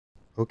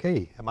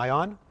Okay, am I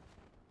on?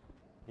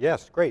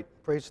 Yes, great.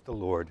 Praise the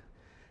Lord.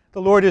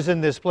 The Lord is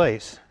in this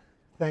place.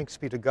 Thanks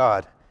be to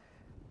God.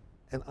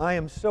 And I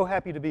am so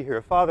happy to be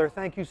here. Father,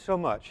 thank you so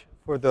much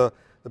for the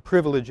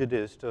privilege it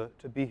is to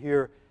be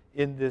here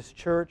in this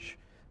church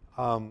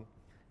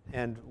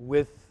and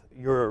with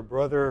your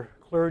brother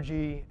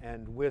clergy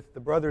and with the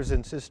brothers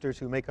and sisters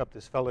who make up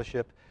this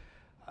fellowship.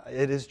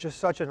 It is just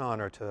such an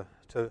honor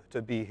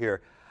to be here.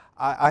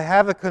 I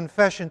have a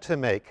confession to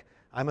make.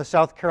 I'm a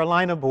South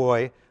Carolina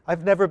boy.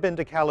 I've never been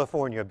to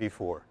California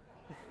before.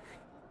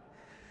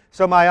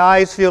 So my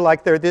eyes feel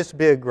like they're this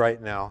big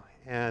right now,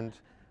 and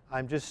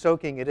I'm just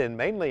soaking it in.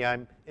 Mainly,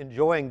 I'm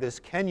enjoying this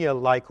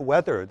Kenya-like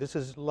weather. This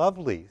is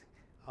lovely.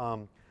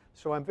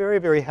 So I'm very,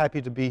 very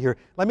happy to be here.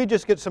 Let me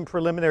just get some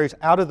preliminaries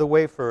out of the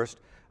way first.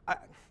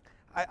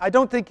 I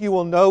don't think you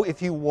will know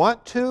if you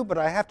want to, but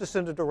I have to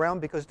send it around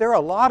because there are a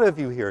lot of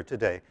you here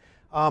today.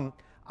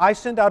 I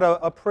send out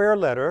a prayer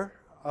letter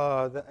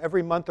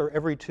every month or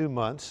every 2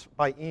 months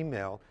by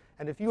email.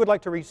 And if you would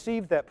like to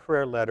receive that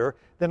prayer letter,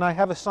 then I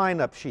have a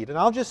sign-up sheet. And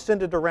I'll just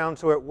send it around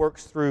so it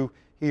works through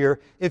here.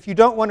 If you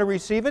don't want to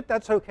receive it,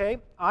 that's okay.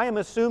 I am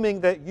assuming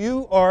that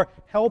you are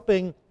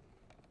helping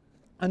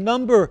a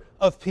number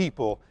of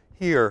people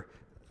here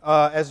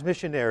as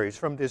missionaries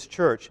from this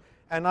church.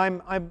 And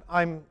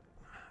I'm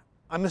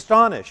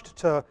astonished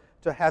to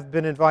have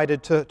been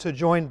invited to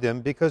join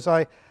them because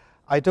I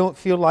don't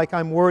feel like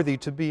I'm worthy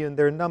to be in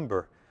their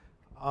number.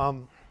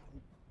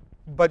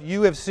 But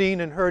you have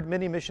seen and heard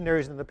many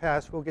missionaries in the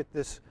past. We'll get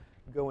this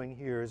going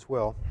here as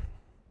well.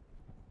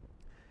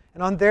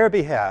 And on their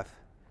behalf,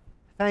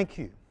 thank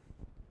you.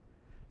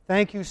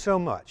 Thank you so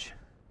much.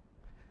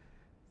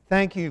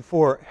 Thank you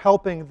for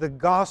helping the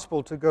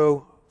gospel to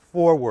go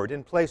forward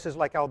in places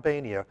like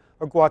Albania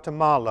or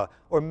Guatemala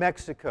or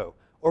Mexico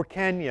or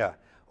Kenya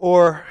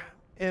or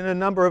in a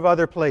number of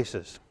other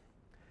places.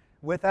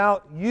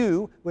 Without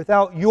you,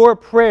 without your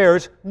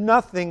prayers,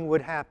 nothing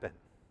would happen.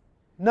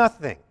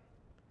 Nothing.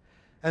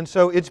 And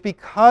so it's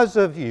because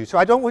of you. So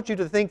I don't want you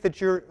to think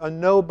that you're a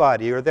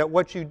nobody or that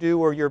what you do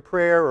or your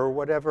prayer or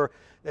whatever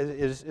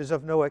is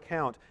of no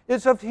account.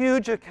 It's of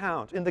huge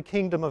account in the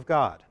kingdom of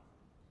God.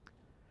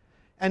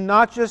 And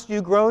not just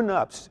you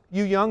grown-ups,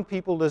 you young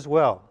people as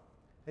well,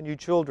 and you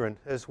children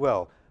as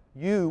well.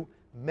 You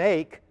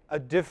make a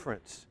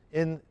difference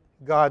in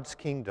God's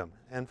kingdom,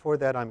 and for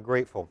that I'm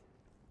grateful.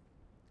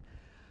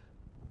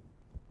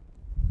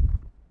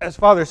 As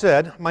Father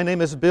said, my name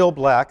is Bill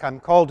Black.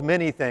 I'm called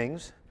many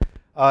things.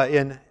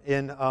 In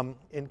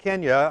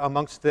Kenya,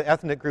 amongst the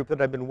ethnic group that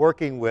I've been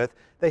working with,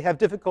 they have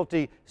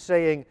difficulty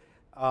saying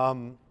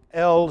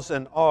L's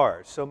and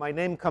R's. So my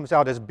name comes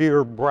out as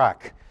Bir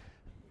Brak.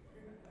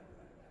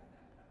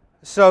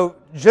 So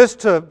just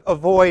to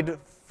avoid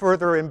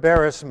further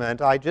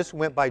embarrassment, I just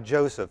went by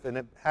Joseph, and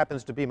it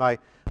happens to be my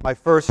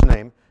first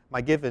name,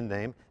 my given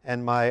name,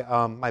 and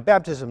my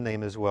baptism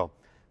name as well.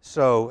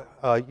 So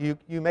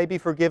you may be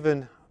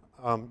forgiven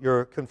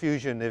your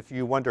confusion if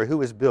you wonder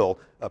who is Bill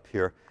up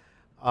here.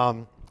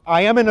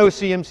 I am an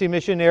OCMC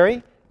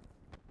missionary.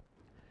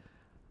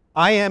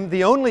 I am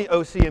the only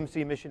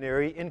OCMC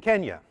missionary in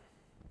Kenya.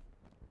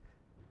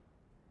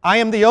 I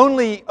am the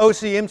only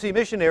OCMC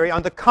missionary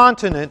on the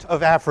continent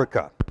of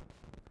Africa.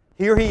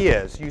 Here he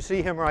is. You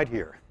see him right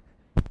here.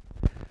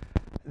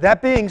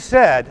 That being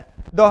said,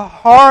 the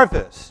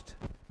harvest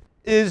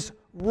is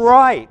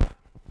ripe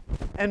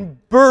and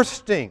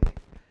bursting.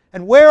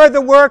 And where are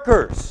the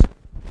workers?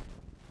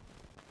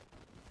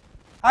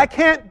 I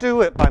can't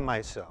do it by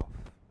myself.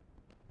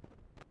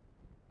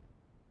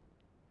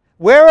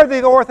 Where are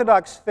the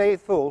Orthodox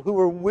faithful who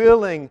are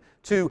willing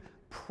to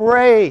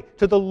pray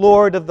to the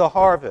Lord of the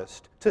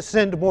harvest to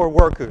send more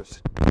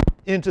workers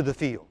into the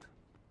field?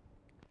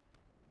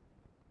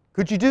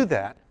 Could you do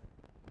that?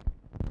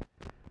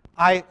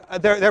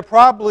 There are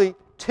probably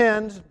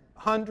tens,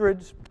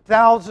 hundreds,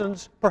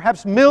 thousands,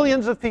 perhaps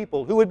millions of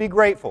people who would be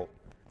grateful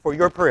for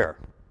your prayer.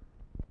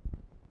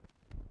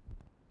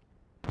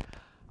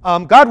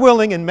 God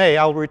willing, in May,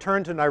 I'll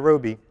return to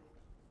Nairobi.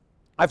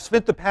 I've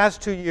spent the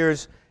past 2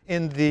 years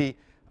in the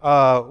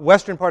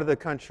western part of the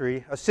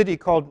country, a city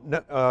called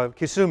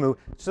Kisumu.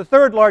 It's the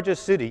third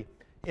largest city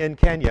in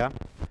Kenya.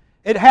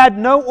 It had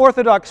no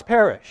Orthodox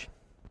parish.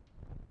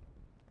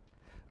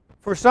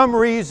 For some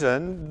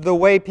reason, the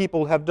way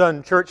people have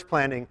done church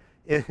planning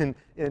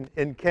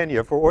in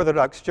Kenya for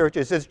Orthodox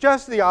churches is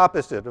just the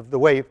opposite of the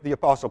way the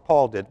Apostle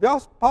Paul did. The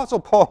Apostle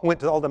Paul went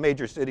to all the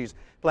major cities,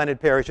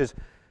 planted parishes.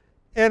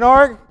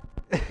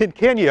 In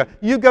Kenya,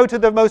 you go to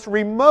the most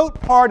remote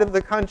part of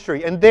the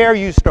country, and there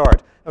you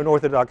start an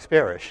Orthodox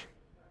parish.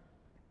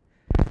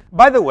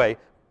 By the way,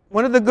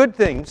 one of the good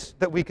things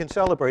that we can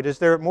celebrate is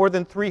there are more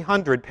than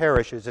 300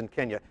 parishes in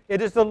Kenya.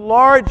 It is the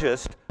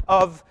largest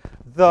of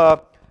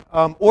the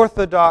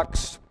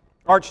Orthodox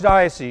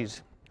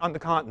archdioceses on the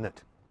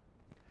continent.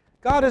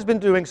 God has been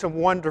doing some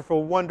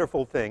wonderful,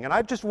 wonderful thing, and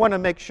I just want to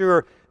make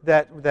sure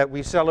that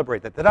we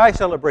celebrate that I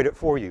celebrate it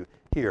for you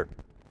here.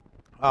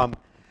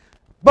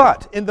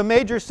 But in the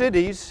major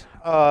cities,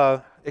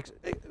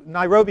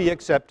 Nairobi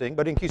accepting,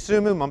 but in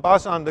Kisumu,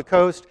 Mombasa on the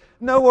coast,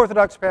 no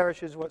Orthodox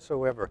parishes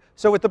whatsoever.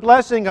 So with the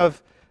blessing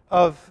of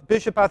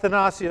Bishop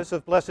Athanasius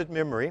of blessed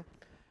memory,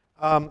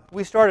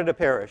 we started a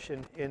parish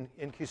in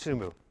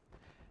Kisumu.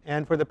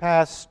 And for the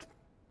past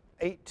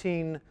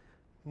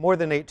more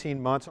than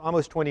 18 months,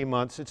 almost 20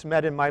 months, it's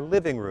met in my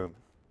living room.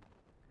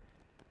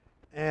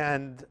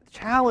 And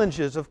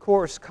challenges, of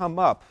course, come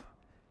up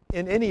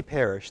in any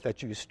parish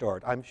that you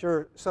start. I'm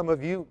sure some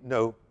of you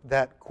know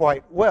that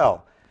quite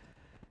well.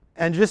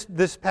 And just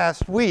this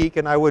past week,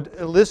 and I would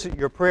elicit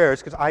your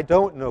prayers because I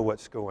don't know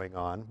what's going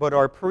on, but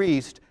our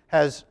priest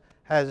has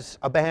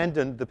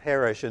abandoned the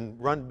parish and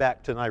run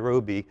back to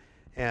Nairobi,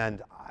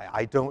 and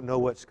I don't know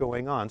what's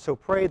going on. So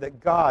pray that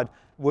God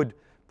would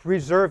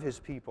preserve his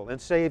people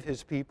and save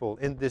his people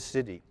in this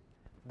city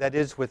that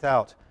is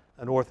without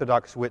an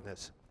Orthodox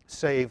witness.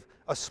 Save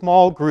a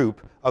small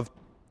group of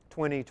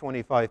 20,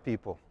 25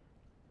 people.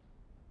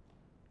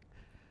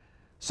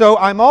 So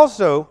I'm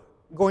also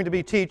going to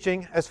be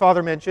teaching, as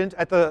Father mentioned,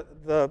 at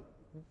the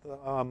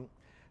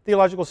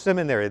Theological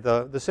Seminary,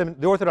 the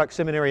Orthodox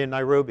Seminary in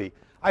Nairobi.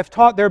 I've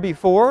taught there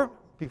before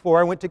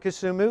I went to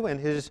Kisumu, and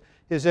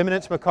His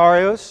Eminence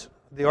Makarios,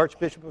 the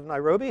Archbishop of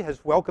Nairobi,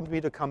 has welcomed me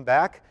to come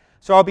back.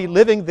 So I'll be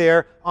living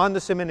there on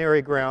the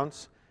seminary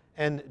grounds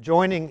and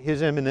joining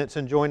His Eminence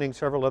and joining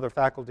several other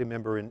faculty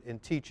members in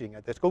teaching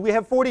at this school. We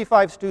have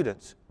 45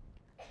 students,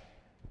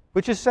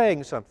 which is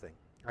saying something,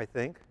 I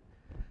think.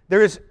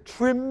 There is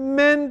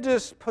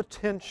tremendous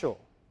potential,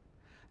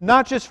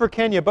 not just for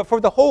Kenya, but for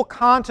the whole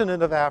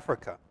continent of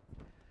Africa.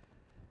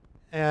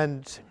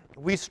 And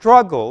we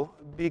struggle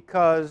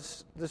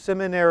because the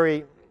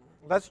seminary,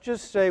 let's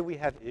just say we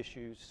have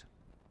issues,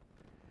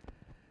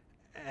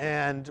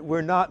 and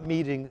we're not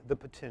meeting the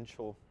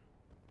potential.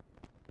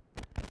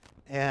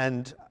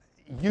 And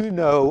you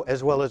know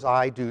as well as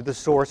I do the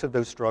source of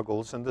those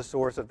struggles and the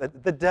source of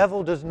that. The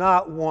devil does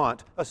not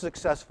want a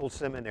successful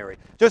seminary,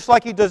 just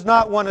like he does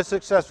not want a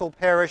successful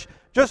parish,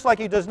 just like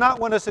he does not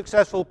want a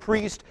successful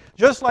priest,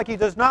 just like he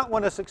does not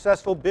want a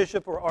successful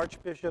bishop or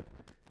archbishop.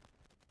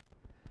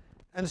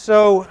 And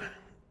so,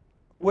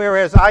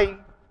 whereas I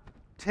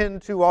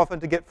tend too often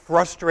to get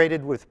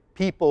frustrated with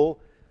people,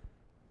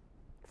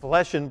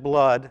 flesh and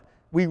blood,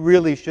 we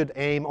really should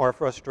aim our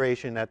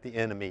frustration at the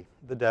enemy,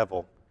 the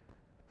devil,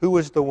 who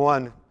is the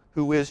one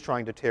who is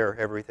trying to tear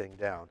everything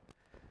down,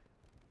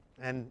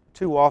 and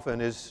too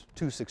often is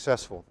too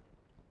successful.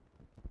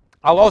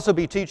 I'll also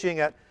be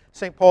teaching at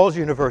St. Paul's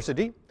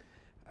University,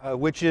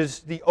 which is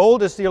the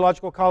oldest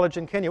theological college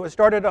in Kenya. It was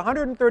started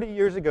 130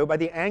 years ago by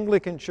the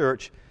Anglican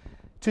Church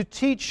to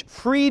teach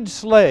freed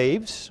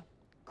slaves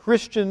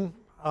Christian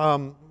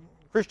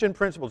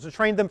principles, to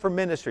train them for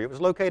ministry. It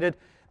was located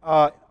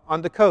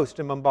on the coast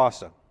in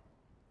Mombasa.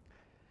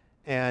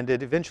 And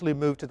it eventually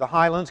moved to the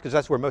highlands because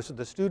that's where most of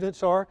the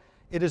students are.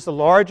 It is the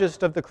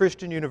largest of the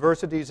Christian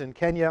universities in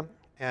Kenya.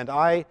 And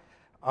I,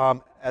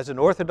 as an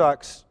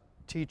Orthodox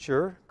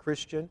teacher,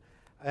 Christian,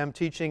 am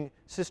teaching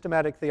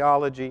systematic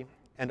theology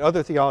and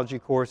other theology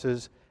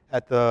courses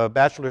at the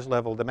bachelor's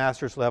level, the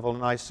master's level,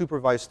 and I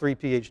supervise 3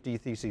 PhD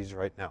theses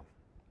right now.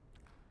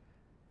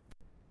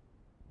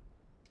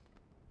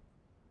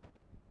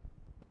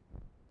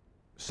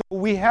 So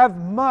we have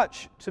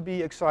much to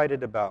be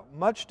excited about,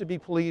 much to be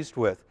pleased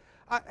with.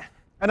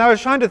 And I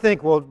was trying to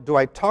think, well, do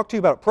I talk to you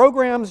about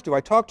programs? Do I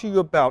talk to you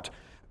about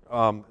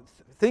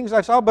things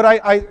I saw?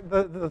 But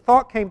the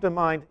thought came to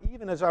mind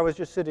even as I was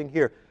just sitting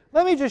here.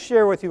 Let me just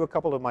share with you a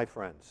couple of my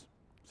friends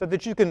so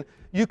that you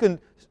can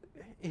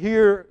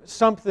hear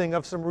something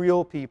of some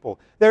real people.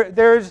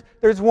 There's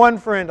one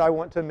friend I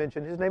want to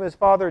mention. His name is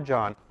Father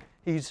John.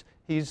 He's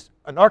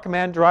an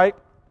archimandrite.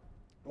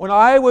 When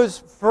I was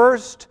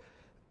first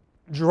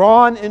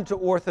drawn into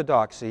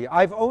Orthodoxy,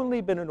 I've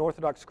only been an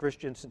Orthodox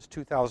Christian since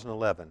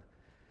 2011.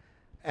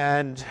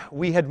 And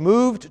we had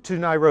moved to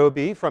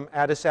Nairobi from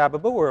Addis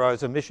Ababa, where I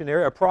was a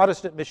missionary, a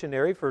Protestant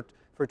missionary for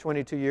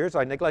 22 years.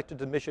 I neglected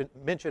to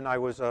mention I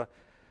was a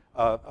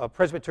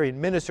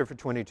Presbyterian minister for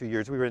 22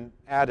 years. We were in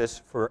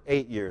Addis for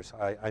 8 years.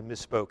 I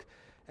misspoke.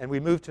 And we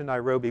moved to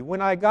Nairobi.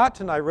 When I got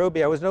to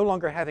Nairobi, I was no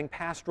longer having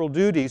pastoral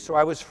duties, so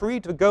I was free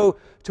to go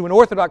to an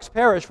Orthodox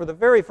parish for the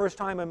very first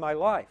time in my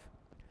life.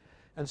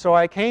 And so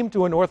I came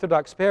to an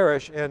Orthodox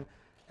parish, and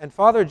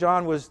Father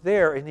John was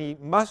there, and he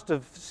must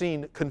have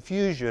seen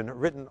confusion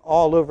written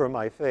all over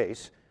my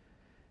face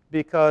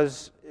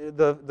because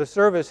the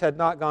service had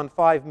not gone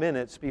 5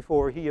 minutes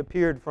before he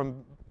appeared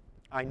from,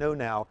 I know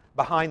now,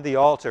 behind the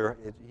altar.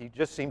 He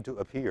just seemed to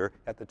appear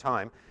at the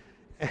time.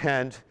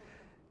 And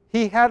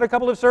he had a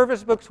couple of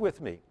service books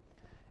with me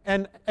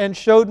and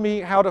showed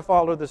me how to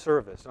follow the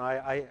service. And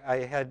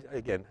I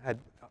had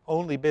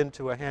only been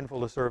to a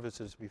handful of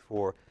services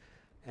before.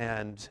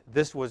 And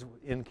this was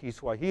in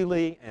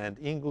Kiswahili and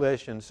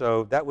English, and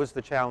so that was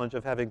the challenge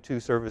of having 2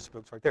 service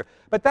books right there.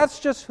 But that's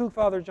just who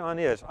Father John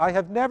is. I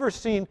have never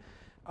seen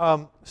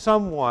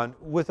someone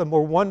with a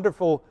more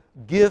wonderful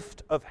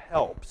gift of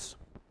helps.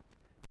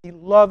 He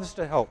loves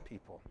to help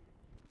people.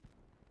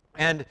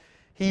 And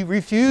he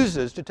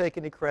refuses to take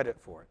any credit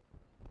for it.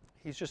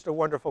 He's just a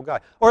wonderful guy.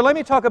 Or let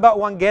me talk about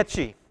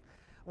Wangechi.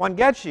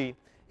 Wangechi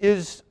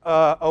is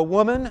a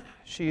woman.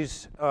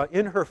 She's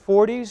in her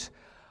 40s.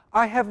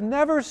 I have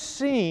never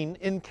seen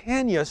in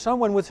Kenya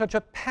someone with such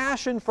a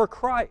passion for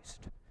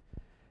Christ.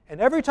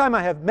 And every time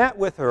I have met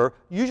with her,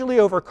 usually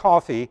over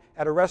coffee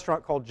at a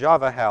restaurant called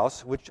Java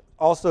House, which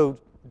also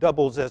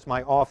doubles as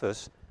my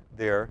office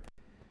there,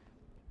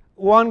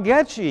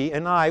 Wangechi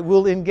and I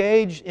will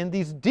engage in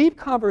these deep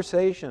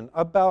conversations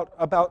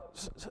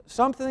about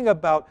something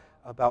about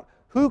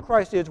who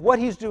Christ is, what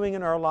He's doing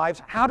in our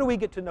lives, how do we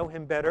get to know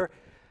Him better.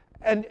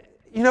 And,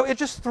 you know, it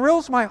just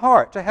thrills my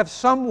heart to have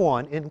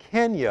someone in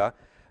Kenya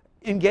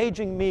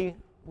engaging me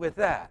with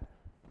that.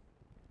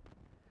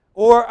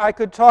 Or I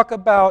could talk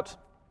about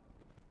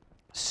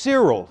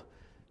Cyril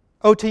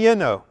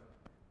Otieno.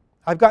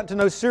 I've gotten to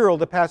know Cyril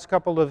the past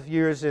couple of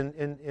years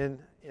in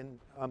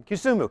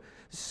Kisumu.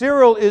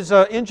 Cyril is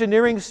an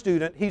engineering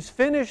student. He's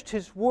finished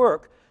his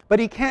work, but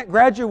he can't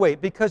graduate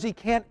because he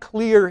can't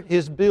clear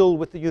his bill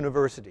with the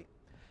university.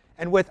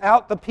 And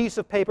without the piece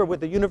of paper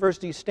with the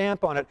university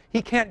stamp on it,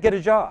 he can't get a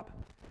job.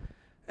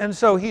 And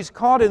so he's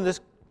caught in this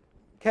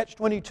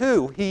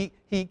catch-22.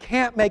 He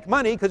can't make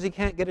money because he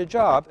can't get a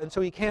job, and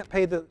so he can't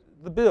pay the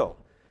bill.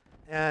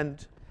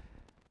 And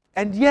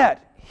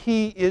yet,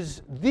 he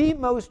is the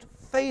most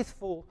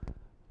faithful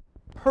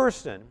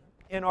person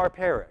in our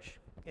parish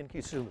in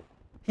Kisumu.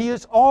 He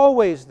is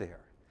always there.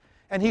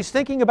 And he's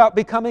thinking about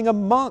becoming a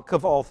monk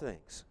of all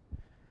things.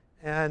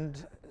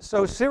 And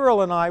so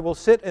Cyril and I will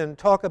sit and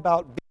talk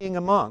about being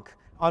a monk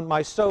on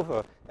my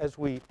sofa as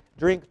we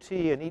drink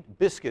tea and eat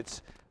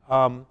biscuits.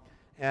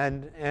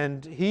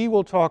 And he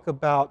will talk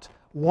about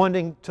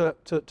wanting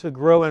to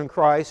grow in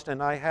Christ,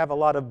 and I have a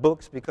lot of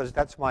books because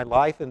that's my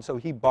life, and so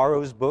he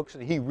borrows books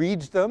and he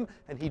reads them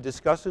and he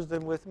discusses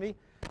them with me.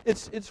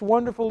 It's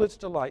wonderful, it's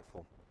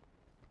delightful.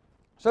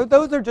 So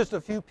those are just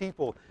a few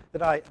people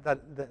that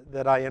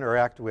I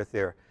interact with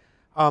there.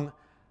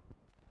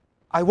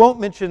 I won't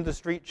mention the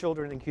street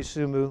children in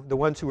Kisumu, the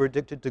ones who are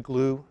addicted to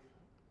glue,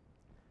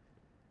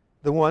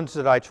 the ones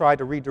that I try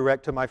to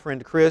redirect to my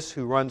friend Chris,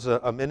 who runs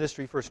a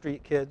ministry for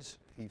street kids.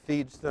 He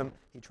feeds them.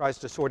 He tries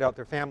to sort out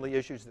their family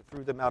issues that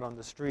threw them out on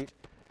the street.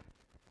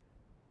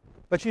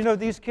 But you know,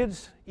 these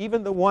kids,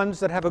 even the ones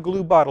that have a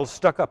glue bottle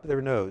stuck up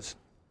their nose,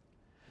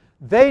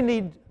 they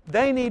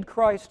need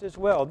Christ as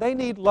well. They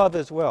need love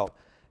as well.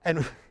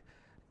 And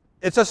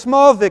it's a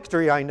small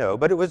victory, I know,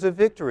 but it was a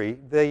victory.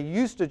 They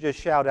used to just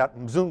shout out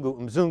Mzungu,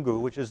 Mzungu,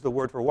 which is the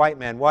word for white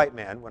man,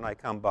 when I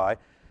come by.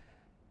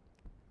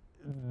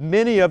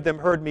 Many of them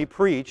heard me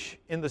preach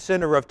in the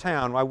center of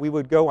town while we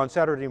would go on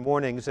Saturday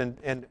mornings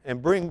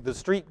and bring the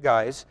street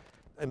guys,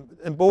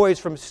 and boys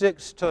from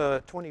 6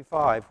 to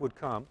 25 would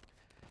come.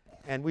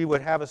 And we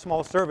would have a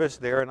small service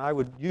there, and I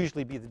would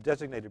usually be the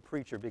designated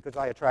preacher because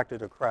I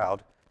attracted a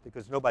crowd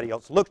because nobody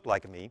else looked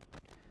like me.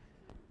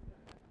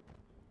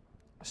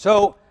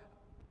 So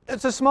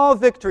it's a small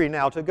victory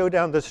now to go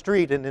down the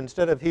street and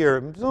instead of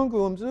here,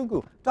 Mzungu,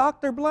 Mzungu,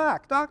 Dr.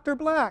 Black, Dr.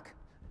 Black.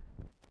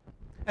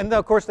 And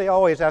of course they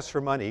always ask for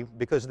money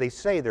because they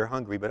say they're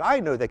hungry, but I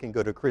know they can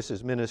go to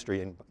Chris's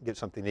ministry and get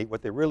something to eat.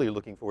 What they're really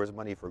looking for is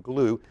money for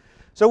glue.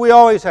 So we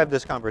always have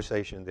this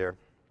conversation there.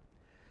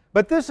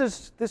 But this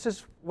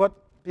is what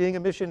being a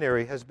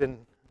missionary has been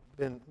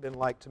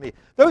like to me.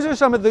 Those are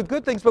some of the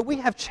good things, but we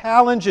have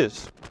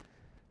challenges.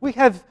 We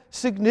have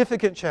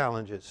significant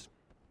challenges.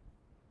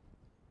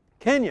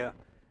 Kenya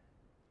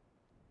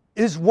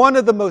is one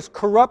of the most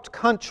corrupt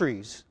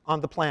countries on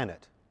the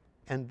planet,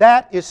 and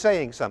that is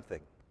saying something.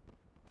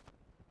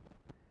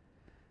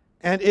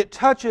 And it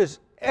touches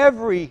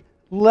every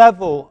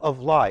level of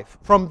life,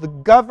 from the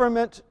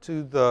government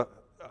to the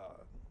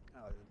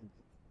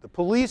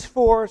police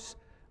force,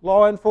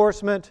 law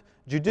enforcement,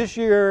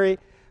 judiciary,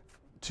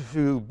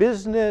 to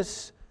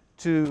business,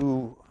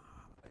 to,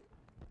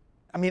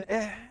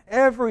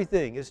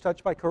 everything is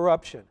touched by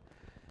corruption.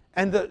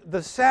 And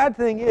the sad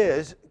thing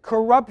is,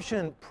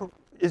 corruption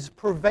is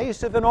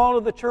pervasive in all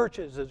of the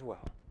churches as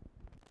well.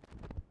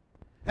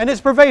 And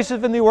it's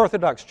pervasive in the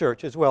Orthodox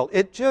Church as well.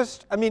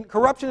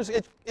 Corruption is,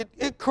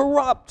 it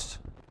corrupts.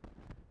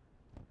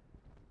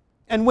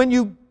 And when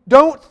you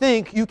don't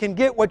think you can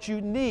get what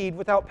you need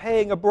without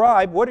paying a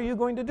bribe, what are you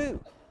going to do?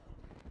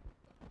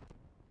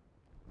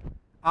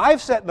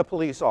 I've sat in the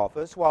police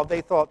office while they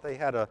thought they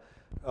had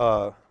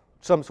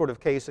some sort of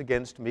case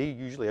against me,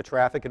 usually a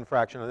traffic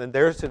infraction, and then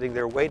they're sitting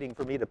there waiting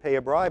for me to pay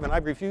a bribe, and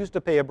I've refused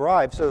to pay a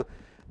bribe, so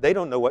they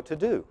don't know what to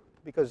do,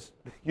 because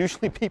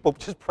usually people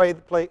just pay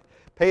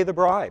the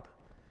bribe.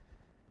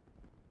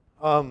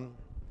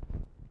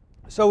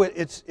 So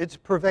it's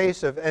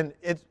pervasive, and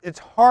it's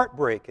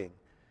heartbreaking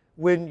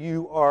when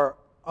you are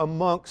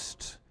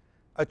amongst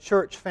a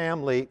church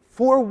family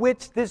for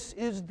which this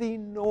is the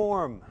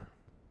norm.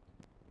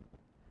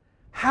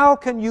 How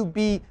can you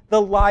be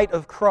the light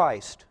of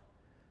Christ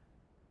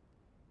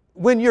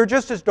when you're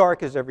just as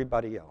dark as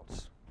everybody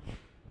else?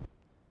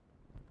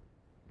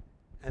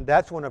 And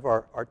that's one of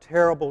our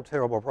terrible,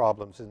 terrible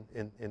problems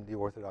in the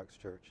Orthodox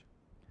Church.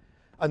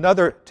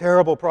 Another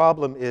terrible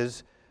problem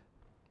is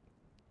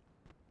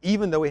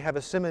even though we have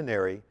a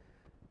seminary,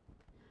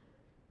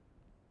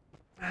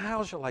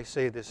 how shall I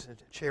say this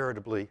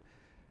charitably?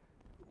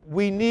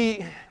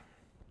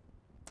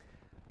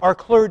 Our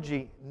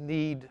clergy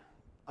need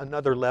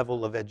another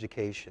level of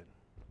education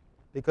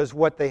because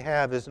what they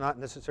have is not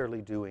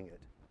necessarily doing it.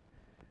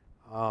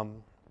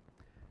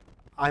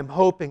 I'm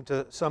hoping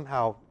to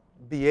somehow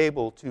be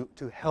able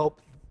to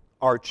help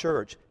our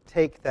church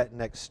take that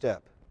next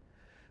step.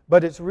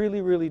 But it's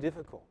really, really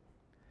difficult.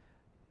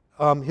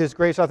 His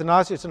Grace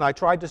Athanasius and I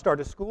tried to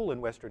start a school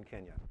in Western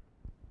Kenya.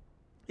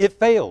 It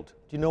failed.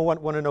 Do you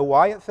want to know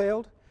why it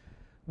failed?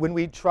 When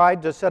we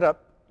tried to set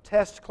up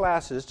test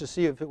classes to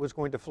see if it was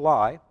going to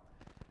fly,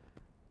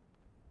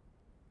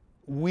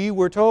 we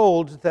were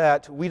told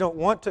that we don't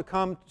want to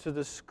come to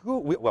the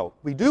school.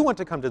 We do want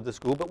to come to the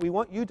school, but we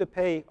want you to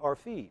pay our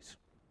fees.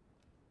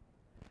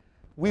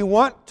 We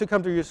want to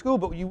come to your school,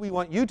 but we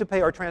want you to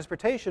pay our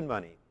transportation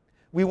money.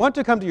 We want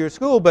to come to your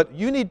school, but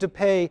you need to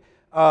pay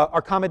our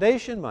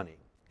accommodation money.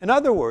 In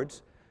other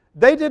words,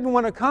 they didn't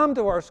want to come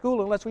to our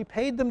school unless we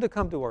paid them to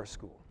come to our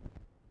school.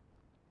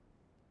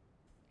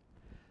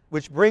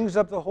 Which brings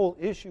up the whole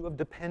issue of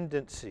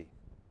dependency.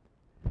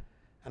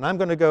 And I'm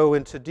going to go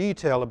into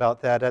detail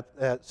about that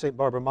at St.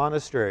 Barbara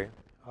Monastery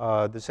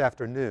this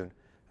afternoon.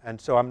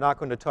 And so I'm not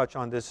going to touch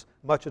on this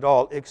much at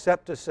all,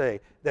 except to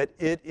say that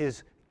it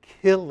is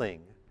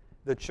killing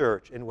the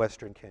church in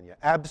Western Kenya,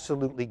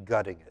 absolutely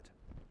gutting it.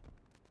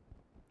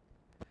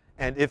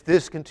 And if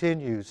this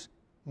continues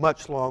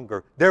much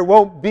longer, there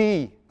won't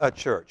be a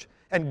church.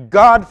 And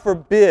God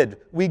forbid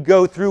we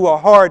go through a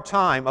hard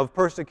time of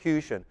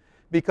persecution.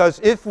 Because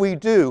if we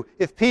do,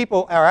 if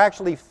people are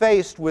actually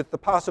faced with the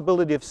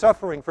possibility of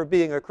suffering for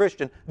being a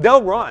Christian,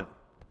 they'll run.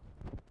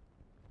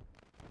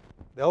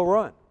 They'll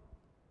run.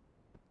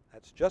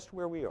 That's just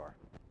where we are.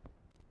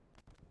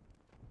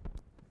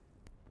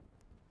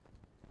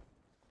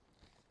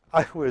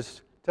 I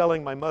was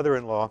telling my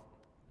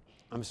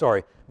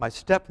my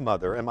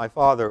stepmother and my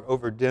father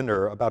over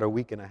dinner about a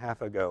week and a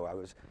half ago. I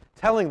was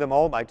telling them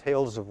all my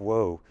tales of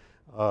woe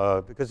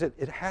because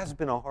it has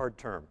been a hard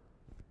term.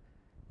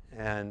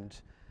 And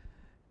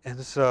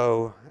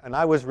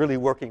I was really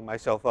working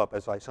myself up,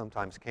 as I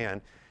sometimes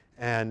can.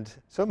 And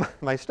so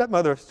my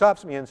stepmother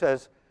stops me and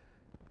says,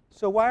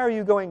 "So why are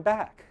you going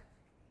back?"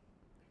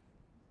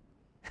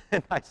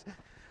 And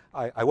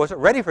I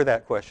wasn't ready for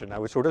that question. I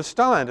was sort of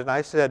stunned. And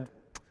I said,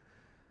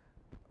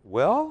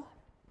 "Well,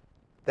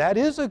 that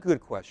is a good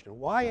question.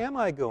 Why am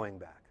I going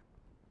back?"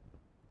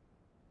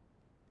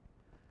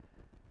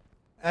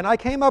 And I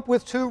came up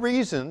with two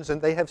reasons, and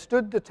they have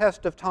stood the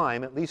test of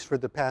time, at least for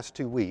the past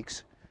 2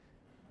 weeks.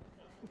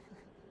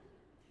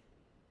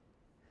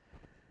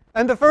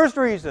 And the first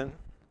reason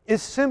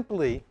is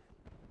simply,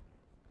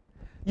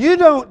 you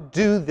don't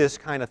do this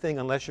kind of thing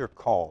unless you're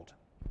called.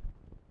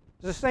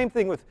 It's the same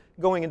thing with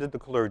going into the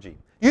clergy.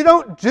 You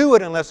don't do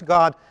it unless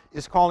God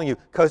is calling you,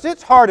 because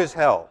it's hard as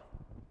hell.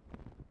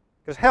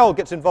 Because hell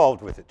gets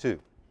involved with it too.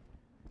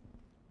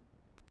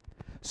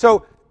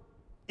 So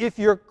if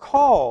you're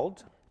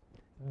called,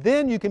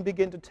 then you can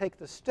begin to take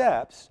the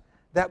steps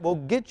that will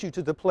get you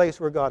to the place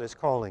where God is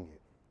calling you.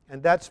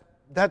 And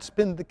that's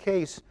been the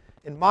case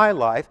in my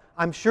life.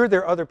 I'm sure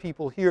there are other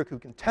people here who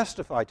can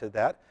testify to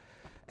that.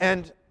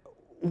 And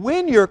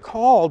when you're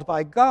called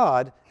by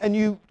God and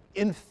you,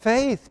 in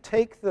faith,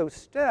 take those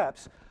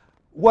steps,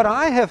 what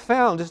I have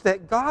found is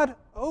that God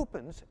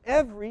opens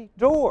every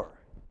door.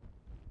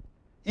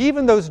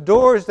 Even those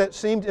doors that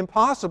seemed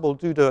impossible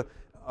due to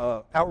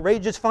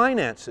outrageous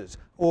finances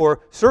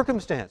or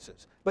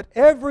circumstances. But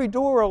every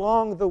door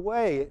along the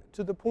way,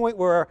 to the point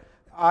where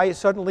I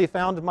suddenly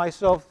found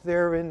myself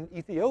there in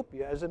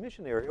Ethiopia as a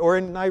missionary, or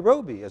in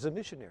Nairobi as a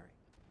missionary.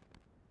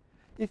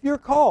 If you're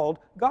called,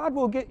 God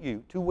will get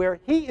you to where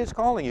He is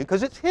calling you,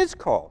 because it's His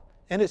call,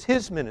 and it's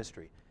His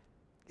ministry.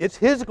 It's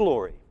His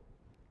glory.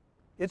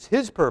 It's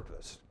His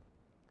purpose.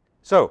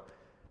 So,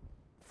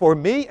 for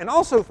me, and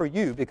also for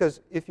you, because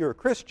if you're a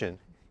Christian,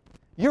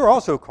 you're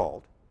also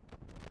called.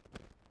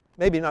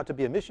 Maybe not to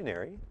be a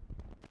missionary,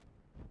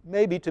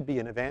 maybe to be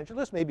an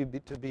evangelist, maybe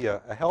to be a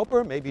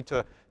helper, maybe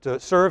to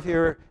serve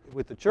here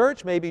with the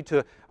church, maybe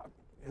to,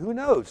 who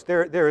knows?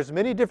 There is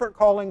many different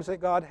callings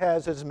that God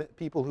has as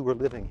people who are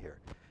living here.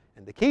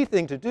 And the key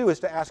thing to do is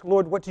to ask,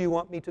 Lord, what do you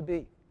want me to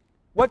be?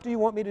 What do you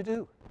want me to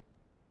do?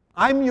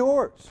 I'm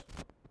yours.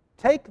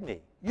 Take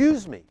me.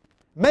 Use me.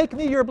 Make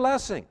me your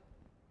blessing.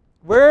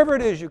 Wherever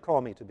it is you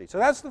call me to be. So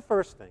that's the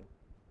first thing.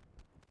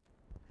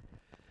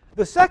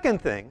 The second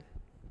thing,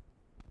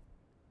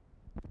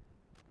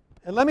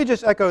 and let me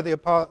just echo the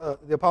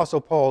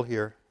Apostle Paul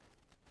here.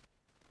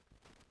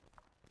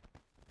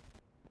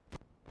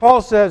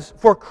 Paul says,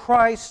 "For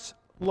Christ's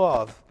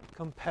love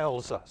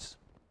compels us."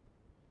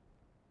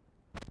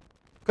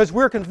 Because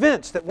we're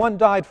convinced that one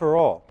died for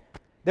all.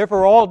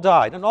 Therefore all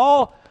died. And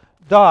all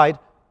died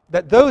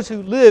that those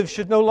who live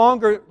should no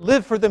longer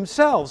live for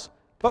themselves,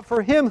 but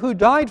for Him who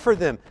died for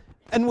them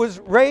and was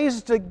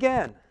raised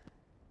again.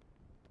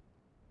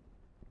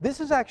 This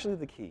is actually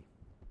the key.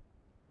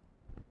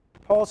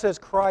 Paul says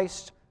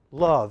Christ's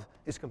love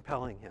is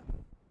compelling him.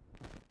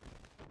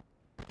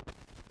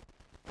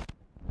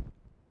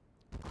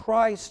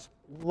 Christ's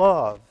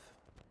love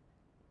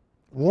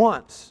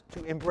wants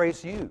to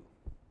embrace you.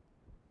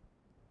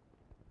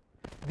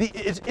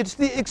 It's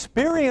the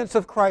experience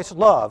of Christ's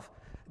love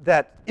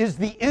that is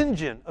the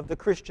engine of the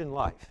Christian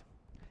life.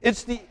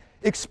 It's the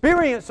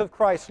experience of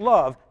Christ's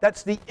love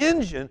that's the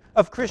engine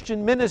of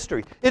Christian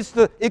ministry. It's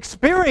the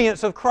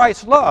experience of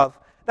Christ's love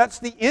that's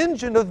the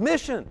engine of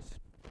missions.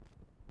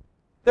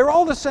 They're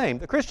all the same.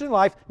 The Christian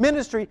life,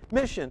 ministry,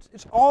 missions,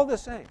 it's all the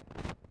same.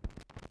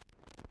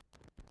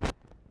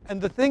 And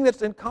the thing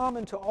that's in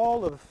common to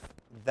all of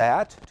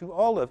that, to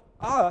all of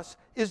us,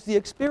 is the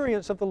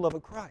experience of the love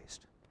of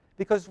Christ.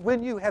 Because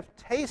when you have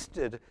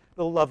tasted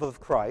the love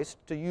of Christ,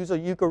 to use a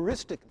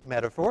Eucharistic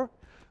metaphor,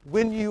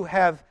 when you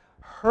have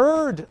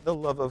heard the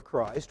love of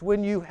Christ,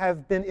 when you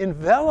have been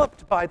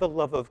enveloped by the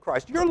love of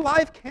Christ, your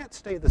life can't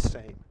stay the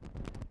same.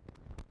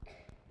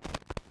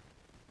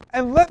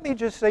 And let me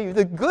just say,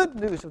 the good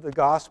news of the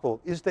gospel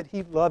is that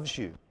He loves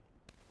you.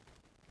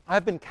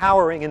 I've been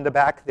cowering in the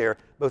back there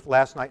both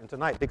last night and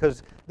tonight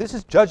because this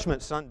is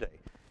Judgment Sunday.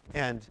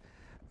 And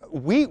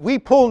we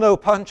pull no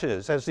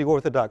punches as the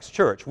Orthodox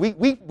Church.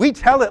 We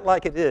tell it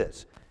like it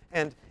is.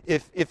 And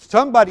if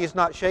somebody is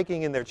not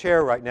shaking in their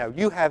chair right now,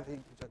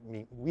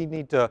 we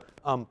need to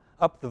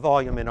up the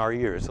volume in our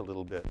ears a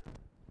little bit.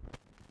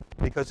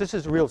 Because this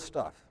is real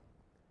stuff.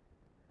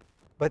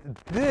 But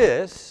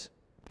this,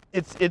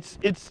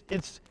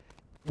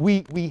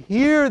 we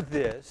hear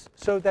this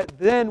so that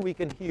then we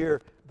can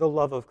hear the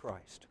love of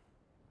Christ.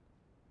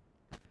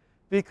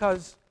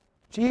 Because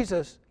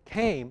Jesus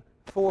came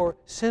for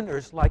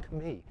sinners like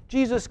me.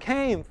 Jesus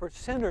came for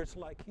sinners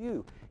like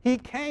you. He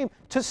came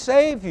to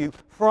save you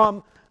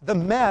from the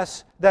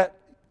mess that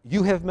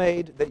you have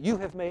made,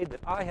 that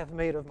I have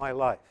made of my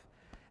life.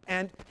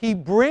 And He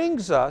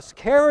brings us,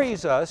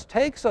 carries us,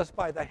 takes us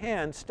by the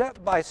hand,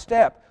 step by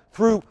step,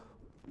 through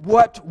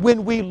what,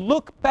 when we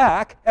look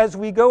back as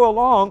we go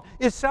along,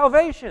 is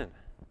salvation.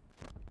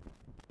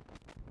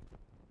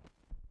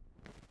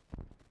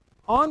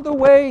 On the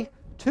way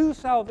to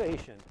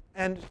salvation.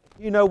 And,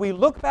 we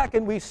look back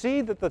and we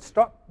see that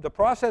the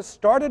process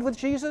started with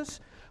Jesus.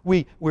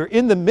 We're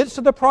in the midst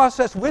of the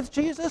process with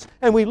Jesus,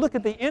 and we look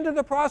at the end of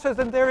the process,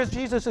 and there is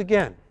Jesus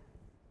again.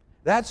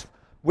 That's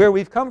where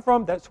we've come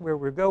from. That's where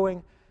we're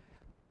going.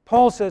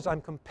 Paul says,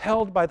 I'm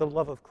compelled by the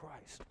love of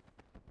Christ.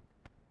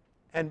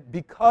 And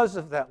because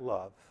of that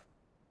love,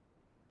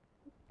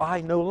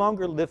 I no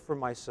longer live for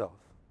myself,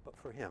 but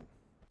for Him.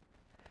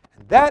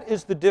 And that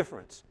is the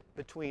difference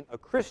between a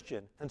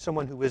Christian and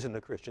someone who isn't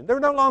a Christian. They're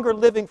no longer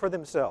living for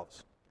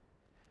themselves,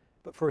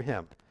 but for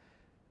Him.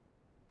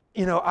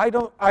 I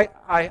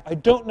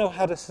don't know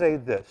how to say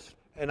this,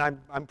 and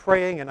I'm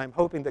praying and I'm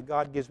hoping that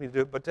God gives me to do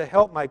it, but to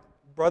help my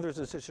brothers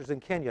and sisters in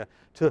Kenya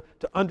to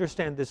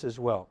understand this as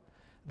well,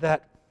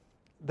 that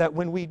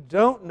when we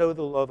don't know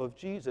the love of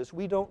Jesus,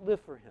 we don't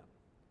live for Him.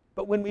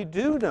 But when we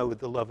do know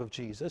the love of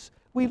Jesus,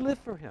 we live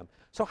for Him.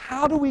 So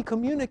how do we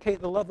communicate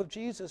the love of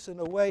Jesus in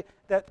a way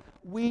that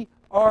we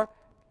are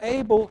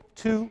able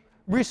to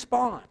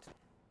respond?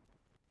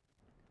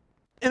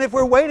 And if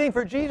we're waiting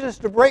for Jesus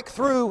to break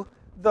through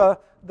the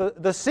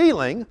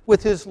ceiling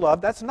with His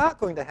love, that's not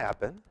going to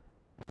happen.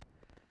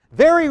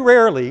 Very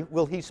rarely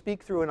will He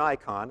speak through an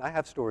icon. I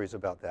have stories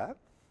about that.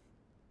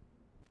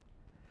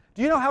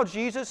 Do you know how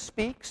Jesus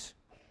speaks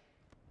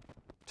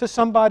to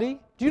somebody?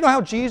 Do you know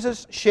how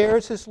Jesus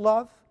shares His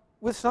love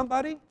with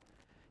somebody?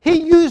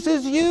 He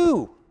uses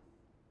you.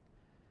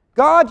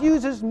 God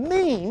uses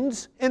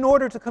means in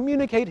order to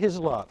communicate His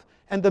love.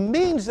 And the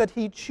means that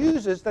He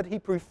chooses, that He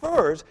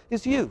prefers,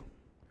 is you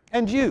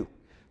and you.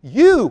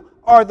 You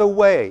are the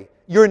way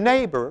your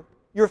neighbor,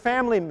 your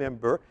family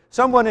member,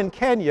 someone in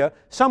Kenya,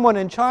 someone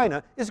in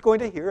China is going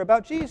to hear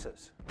about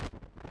Jesus.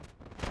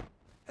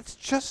 That's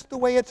just the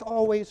way it's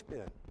always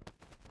been.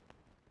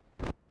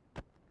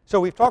 So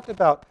we've talked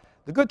about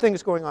the good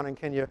things going on in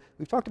Kenya.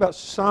 We've talked about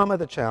some of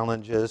the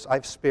challenges.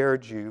 I've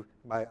spared you.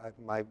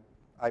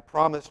 I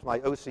promised my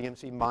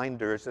OCMC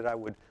minders that I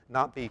would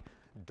not be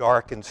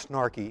dark and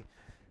snarky.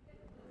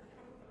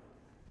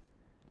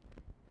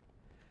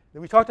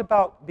 Then we talked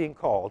about being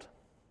called,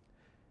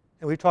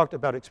 and we talked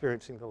about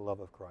experiencing the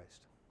love of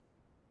Christ.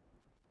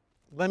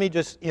 Let me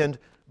just end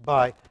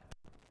by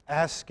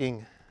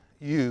asking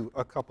you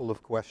a couple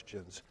of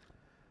questions.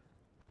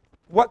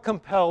 What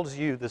compels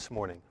you this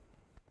morning?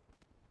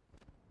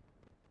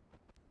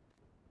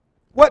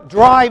 What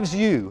drives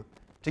you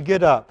to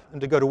get up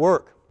and to go to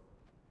work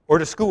or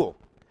to school?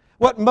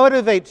 What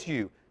motivates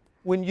you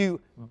when you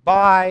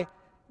buy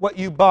what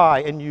you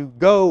buy and you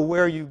go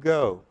where you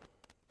go?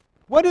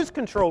 What is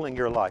controlling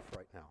your life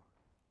right now?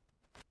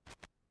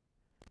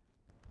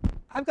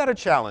 I've got a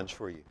challenge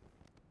for you.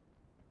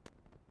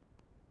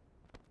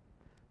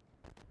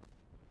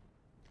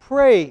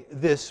 Pray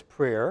this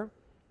prayer.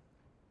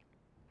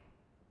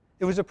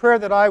 It was a prayer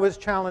that I was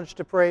challenged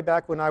to pray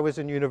back when I was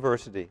in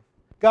university.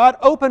 God,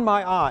 open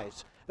my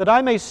eyes that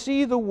I may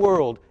see the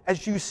world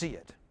as you see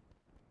it.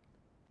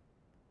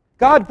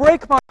 God,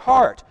 break my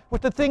heart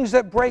with the things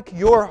that break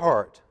your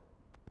heart.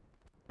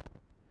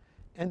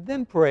 And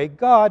then pray,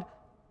 God,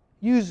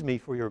 Use me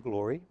for your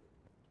glory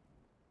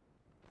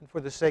and for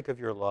the sake of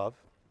your love.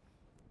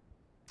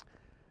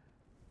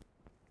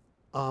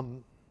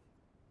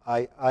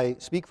 I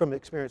speak from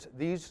experience.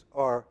 These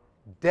are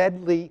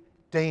deadly,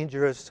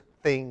 dangerous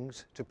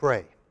things to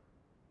pray.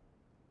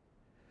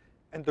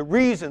 And the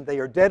reason they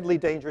are deadly,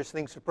 dangerous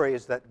things to pray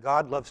is that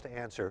God loves to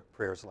answer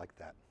prayers like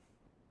that.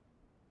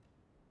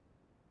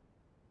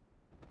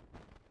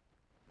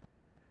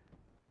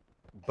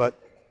 But,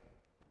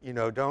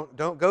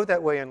 don't go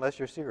that way unless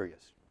you're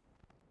serious.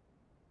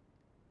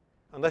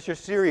 Unless you're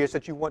serious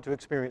that you want to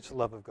experience the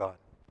love of God.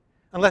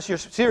 Unless you're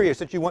serious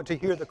that you want to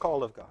hear the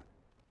call of God.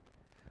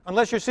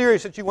 Unless you're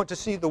serious that you want to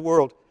see the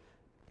world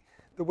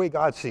the way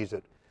God sees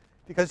it.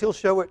 Because He'll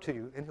show it to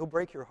you and He'll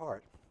break your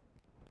heart.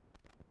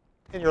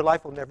 And your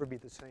life will never be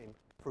the same.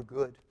 For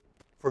good.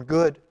 For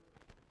good.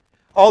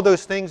 All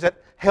those things that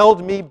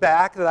held me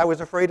back, that I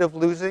was afraid of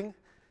losing,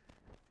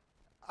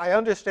 I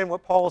understand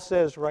what Paul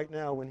says right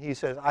now when he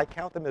says, I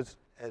count them as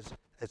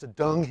a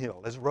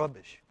dunghill, as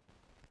rubbish,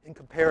 in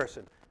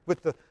comparison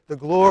with the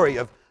glory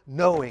of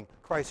knowing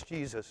Christ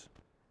Jesus,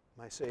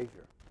 my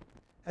Savior.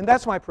 And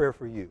that's my prayer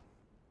for you.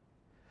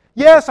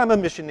 Yes, I'm a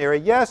missionary.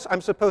 Yes,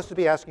 I'm supposed to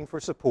be asking for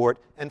support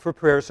and for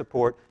prayer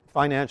support,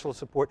 financial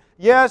support.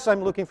 Yes,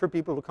 I'm looking for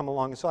people to come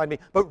alongside me.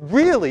 But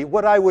really,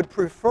 what I would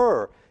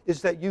prefer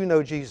is that you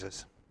know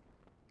Jesus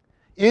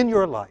in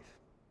your life.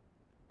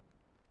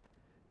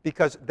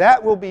 Because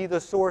that will be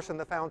the source and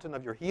the fountain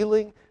of your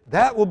healing.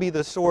 That will be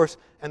the source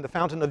and the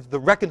fountain of the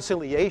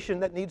reconciliation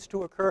that needs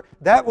to occur.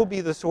 That will be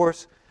the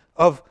source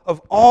of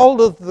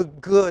all of the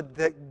good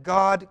that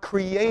God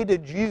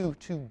created you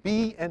to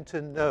be and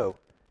to know.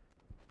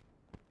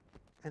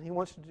 And He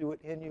wants to do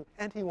it in you,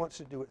 and He wants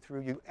to do it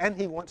through you, and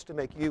He wants to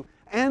make you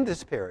and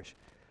this parish.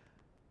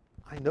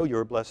 I know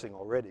you're a blessing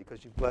already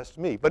because you've blessed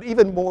me, but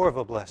even more of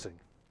a blessing.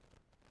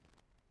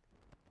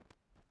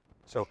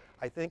 So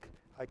I think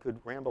I could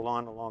ramble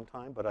on a long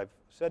time, but I've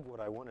said what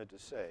I wanted to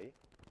say.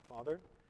 Father?